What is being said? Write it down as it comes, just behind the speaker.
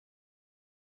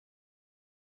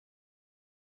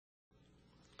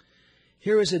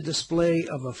Here is a display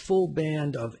of a full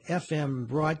band of FM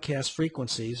broadcast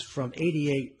frequencies from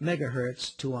 88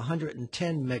 megahertz to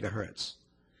 110 megahertz.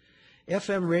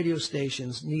 FM radio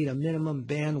stations need a minimum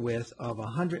bandwidth of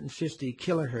 150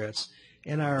 kilohertz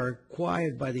and are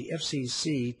required by the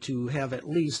FCC to have at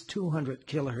least 200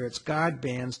 kilohertz guard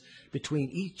bands between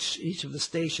each of the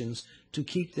stations to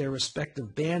keep their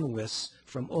respective bandwidths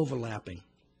from overlapping.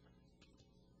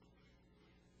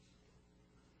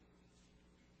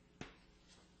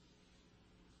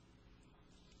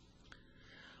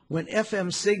 When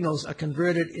FM signals are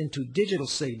converted into digital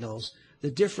signals,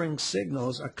 the differing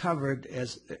signals are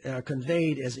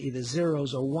conveyed as either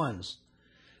zeros or ones.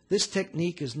 This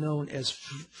technique is known as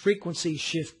frequency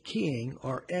shift keying,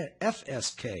 or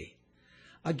FSK.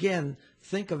 Again,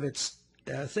 think of it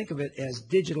as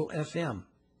digital FM.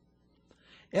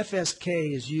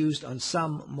 FSK is used on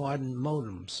some modern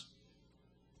modems.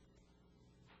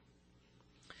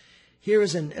 Here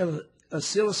is an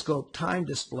oscilloscope time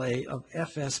display of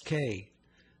FSK.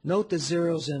 Note the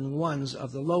zeros and ones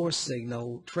of the lower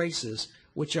signal traces,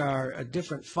 which are a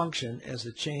different function as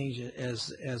the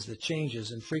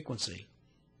changes in frequency.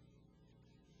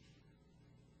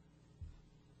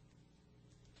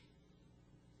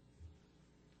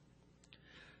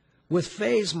 With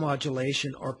phase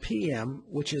modulation, or PM,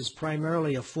 which is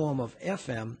primarily a form of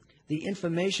FM, the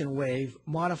information wave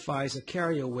modifies a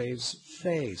carrier wave's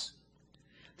phase.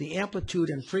 The amplitude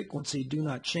and frequency do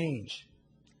not change.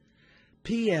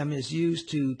 PM is used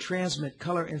to transmit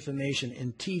color information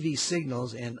in TV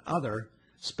signals and other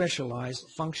specialized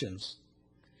functions.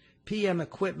 PM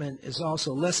equipment is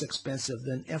also less expensive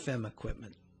than FM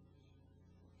equipment.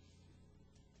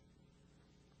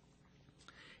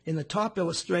 In the top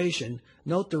illustration,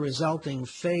 note the resulting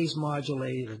phase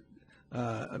modulator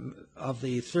of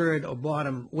the third or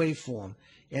bottom waveform,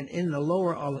 and in the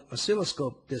lower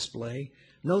oscilloscope display,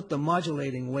 note the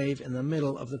modulating wave in the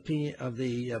middle of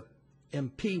the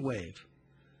MP wave.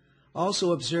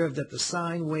 Also observe that the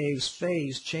sine wave's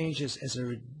phase changes as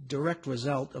a direct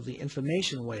result of the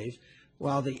information wave,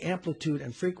 while the amplitude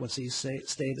and frequency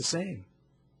stay the same.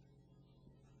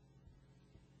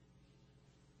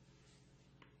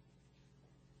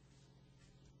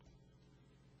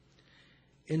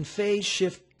 In phase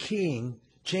shift keying,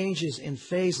 changes in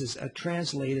phases are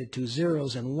translated to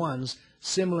zeros and ones,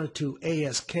 similar to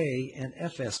ASK and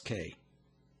FSK.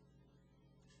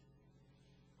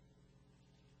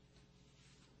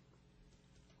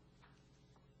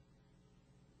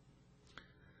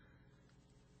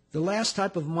 The last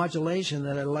type of modulation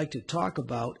that I'd like to talk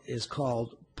about is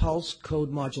called pulse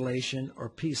code modulation, or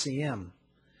PCM.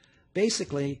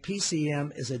 Basically,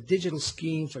 PCM is a digital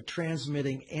scheme for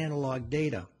transmitting analog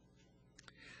data.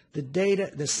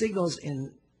 The signals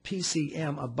in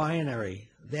PCM are binary.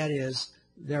 That is,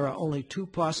 there are only two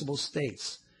possible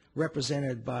states,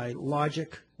 represented by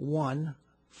logic 1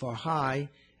 for high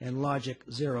and logic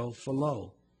 0 for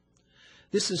low.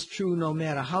 This is true no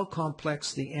matter how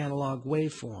complex the analog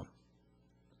waveform.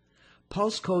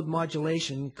 Pulse code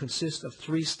modulation consists of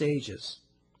three stages.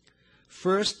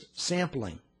 First,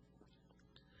 sampling.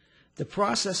 The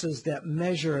processes that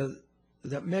measures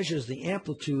the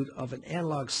amplitude of an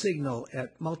analog signal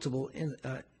at multiple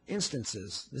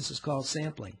instances. This is called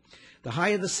sampling. The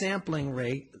higher the sampling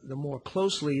rate, the more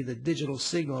closely the digital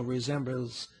signal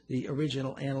resembles the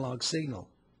original analog signal.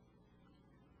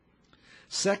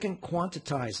 Second,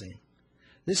 quantizing.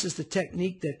 This is the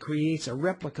technique that creates a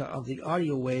replica of the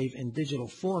audio wave in digital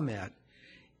format.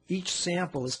 Each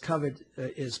sample is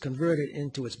converted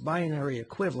into its binary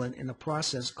equivalent in a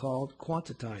process called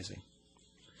quantizing.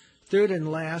 Third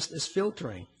and last is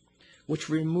filtering, which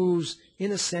removes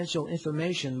inessential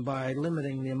information by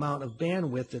limiting the amount of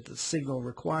bandwidth that the signal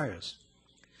requires.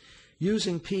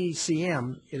 Using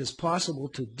PCM, it is possible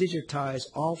to digitize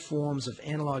all forms of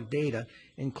analog data,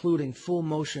 including full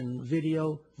motion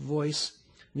video, voice,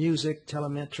 music,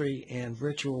 telemetry, and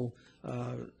virtual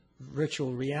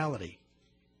reality.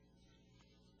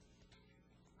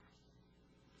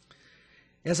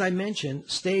 As I mentioned,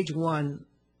 stage 1,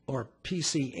 or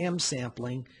PCM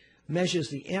sampling, measures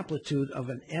the amplitude of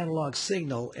an analog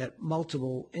signal at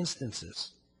multiple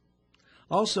instances.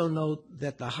 Also note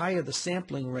that the higher the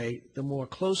sampling rate, the more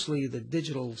closely the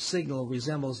digital signal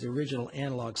resembles the original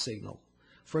analog signal.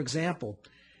 For example,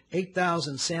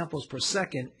 8,000 samples per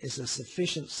second is a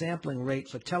sufficient sampling rate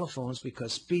for telephones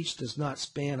because speech does not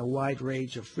span a wide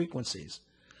range of frequencies.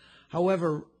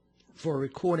 However, for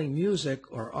recording music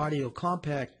or audio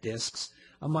compact discs,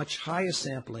 a much higher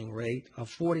sampling rate of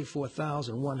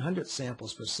 44,100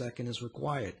 samples per second is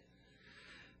required.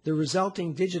 The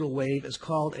resulting digital wave is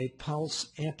called a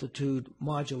pulse amplitude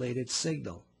modulated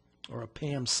signal, or a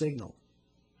PAM signal.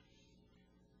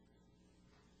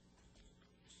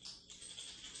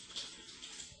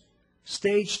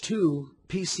 Stage 2,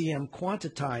 PCM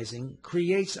quantitizing,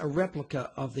 creates a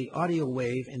replica of the audio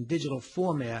wave in digital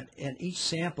format, and each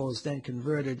sample is then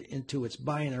converted into its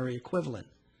binary equivalent.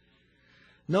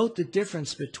 Note the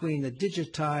difference between the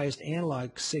digitized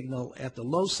analog signal at the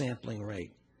low sampling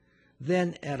rate,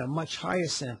 then at a much higher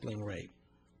sampling rate.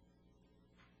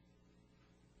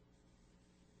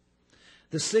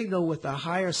 The signal with a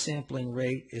higher sampling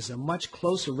rate is a much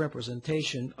closer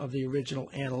representation of the original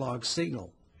analog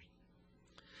signal.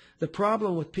 The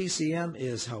problem with PCM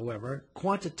is, however,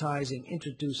 quantitizing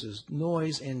introduces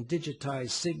noise, and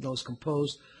digitized signals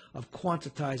composed of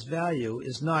quantized value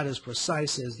is not as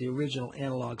precise as the original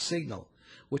analog signal,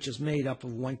 which is made up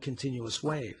of one continuous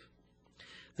wave.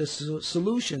 The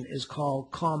solution is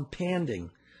called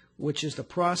companding, which is the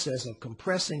process of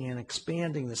compressing and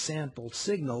expanding the sampled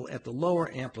signal at the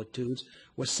lower amplitudes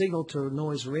where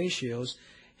signal-to-noise ratios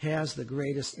has the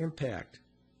greatest impact.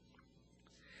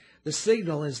 The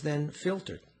signal is then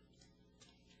filtered.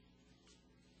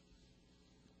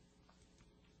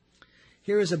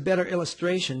 Here is a better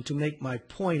illustration to make my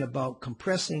point about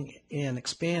compressing and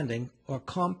expanding, or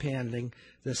companding,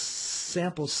 the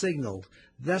sample signal,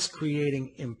 thus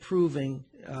greatly improving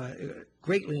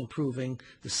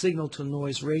the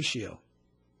signal-to-noise ratio.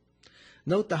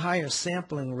 Note the higher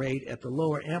sampling rate at the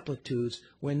lower amplitudes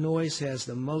where noise has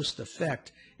the most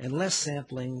effect, and less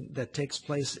sampling that takes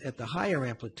place at the higher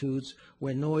amplitudes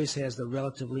where noise has the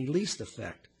relatively least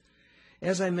effect.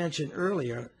 As I mentioned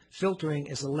earlier, filtering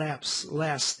is the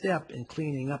last step in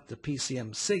cleaning up the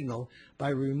PCM signal by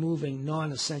removing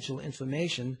non-essential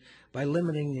information by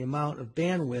limiting the amount of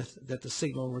bandwidth that the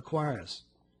signal requires.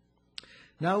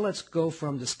 Now let's go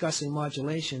from discussing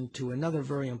modulation to another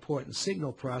very important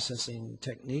signal processing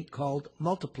technique called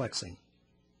multiplexing.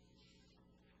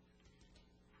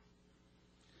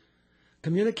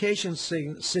 Communication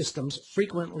systems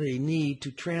frequently need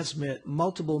to transmit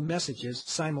multiple messages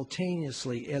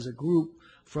simultaneously as a group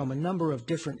from a number of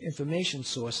different information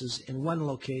sources in one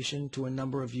location to a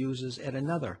number of users at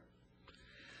another.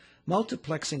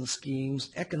 Multiplexing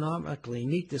schemes economically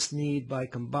meet this need by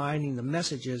combining the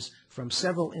messages from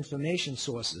several information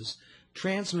sources,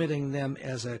 transmitting them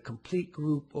as a complete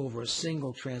group over a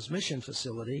single transmission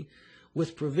facility,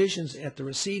 with provisions at the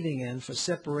receiving end for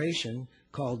separation,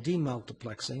 called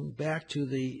demultiplexing, back to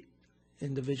the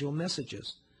individual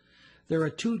messages. There are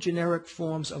two generic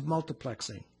forms of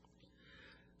multiplexing: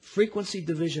 frequency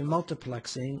division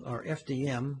multiplexing, or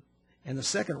FDM, and the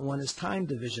second one is time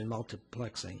division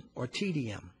multiplexing, or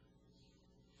TDM.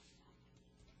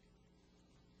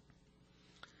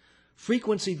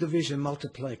 Frequency division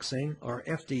multiplexing, or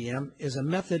FDM, is a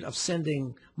method of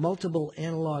sending multiple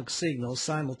analog signals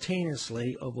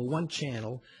simultaneously over one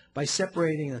channel by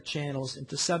separating the channels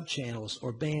into subchannels,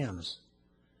 or bands.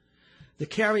 The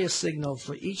carrier signal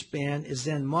for each band is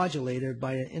then modulated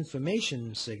by an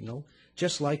information signal,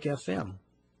 just like FM.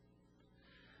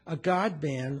 A guard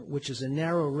band, which is a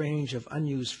narrow range of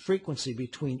unused frequency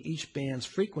between each band's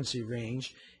frequency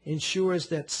range, ensures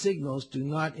that signals do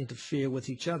not interfere with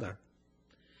each other.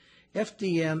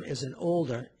 FDM is an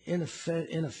older,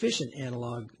 inefficient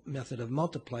analog method of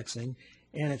multiplexing,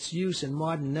 and its use in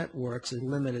modern networks is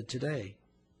limited today.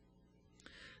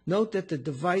 Note that the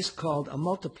device called a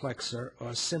multiplexer,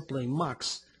 or simply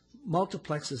MUX,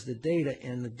 multiplexes the data,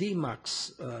 and the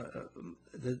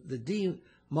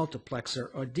demultiplexer,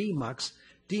 or demux,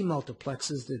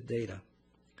 demultiplexes the data.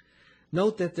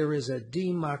 Note that there is a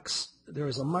mux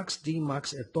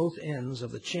demux at both ends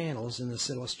of the channels in this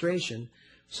illustration,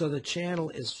 so the channel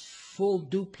is full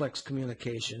duplex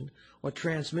communication, or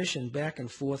transmission back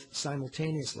and forth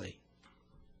simultaneously.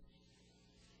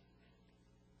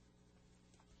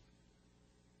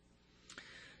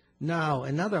 Now,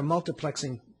 another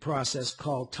multiplexing process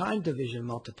called time division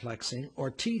multiplexing,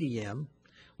 or TDM,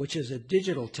 which is a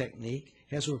digital technique,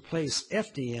 has replaced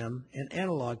FDM, an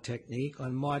analog technique,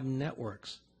 on modern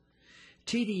networks.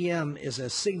 TDM is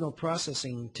a signal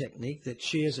processing technique that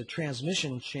shares a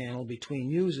transmission channel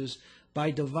between users by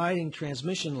dividing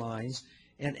transmission lines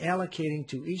and allocating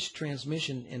to each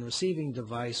transmission and receiving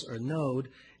device or node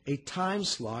a time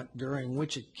slot during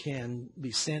which it can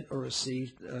be sent or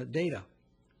received data.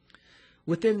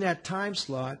 Within that time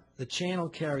slot, the channel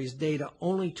carries data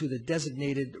only to the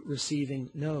designated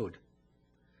receiving node.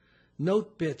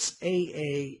 Note bits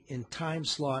AA in time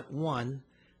slot 1,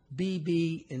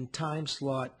 BB in time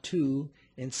slot 2,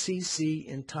 and CC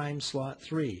in time slot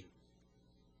 3.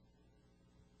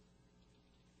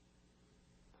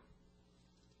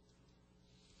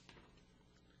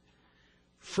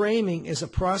 Framing is a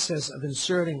process of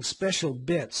inserting special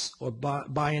bits or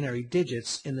binary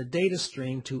digits in the data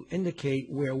stream to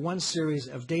indicate where one series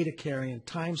of data carrying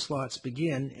time slots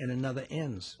begin and another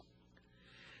ends.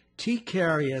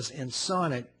 T-carriers and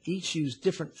SONET each use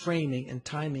different framing and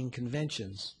timing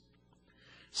conventions.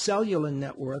 Cellular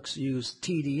networks use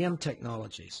TDM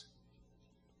technologies.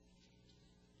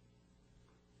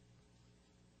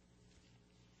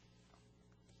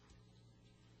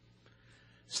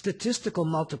 Statistical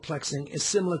multiplexing is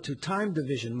similar to time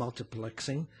division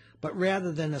multiplexing, but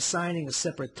rather than assigning a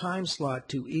separate time slot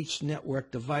to each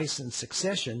network device in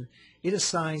succession, it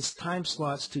assigns time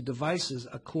slots to devices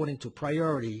according to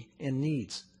priority and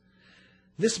needs.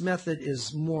 This method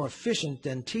is more efficient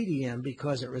than TDM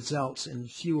because it results in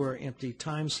fewer empty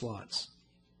time slots.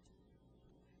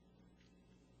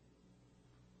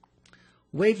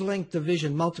 Wavelength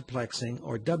division multiplexing,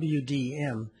 or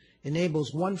WDM,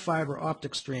 enables one fiber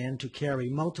optic strand to carry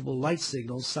multiple light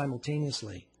signals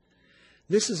simultaneously.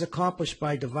 This is accomplished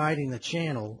by dividing the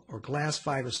channel, or glass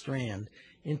fiber strand,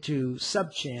 into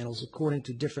subchannels according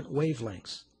to different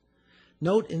wavelengths.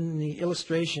 Note in the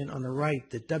illustration on the right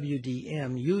that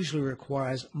WDM usually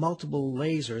requires multiple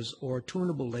lasers or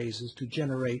tunable lasers to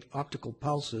generate optical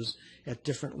pulses at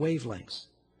different wavelengths.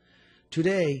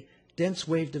 Today, dense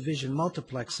wave division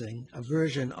multiplexing, a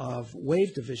version of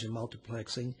wave division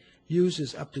multiplexing,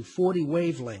 uses up to 40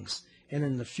 wavelengths, and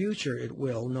in the future it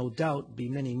will, no doubt, be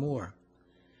many more.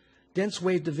 Dense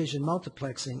wave division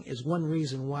multiplexing is one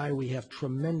reason why we have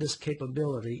tremendous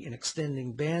capability in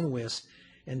extending bandwidths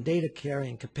and data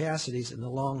carrying capacities in the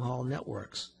long-haul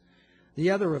networks. The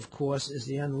other, of course, is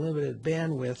the unlimited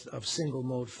bandwidth of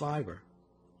single-mode fiber.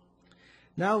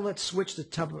 Now let's switch the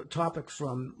topic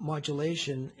from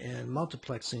modulation and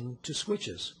multiplexing to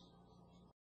switches.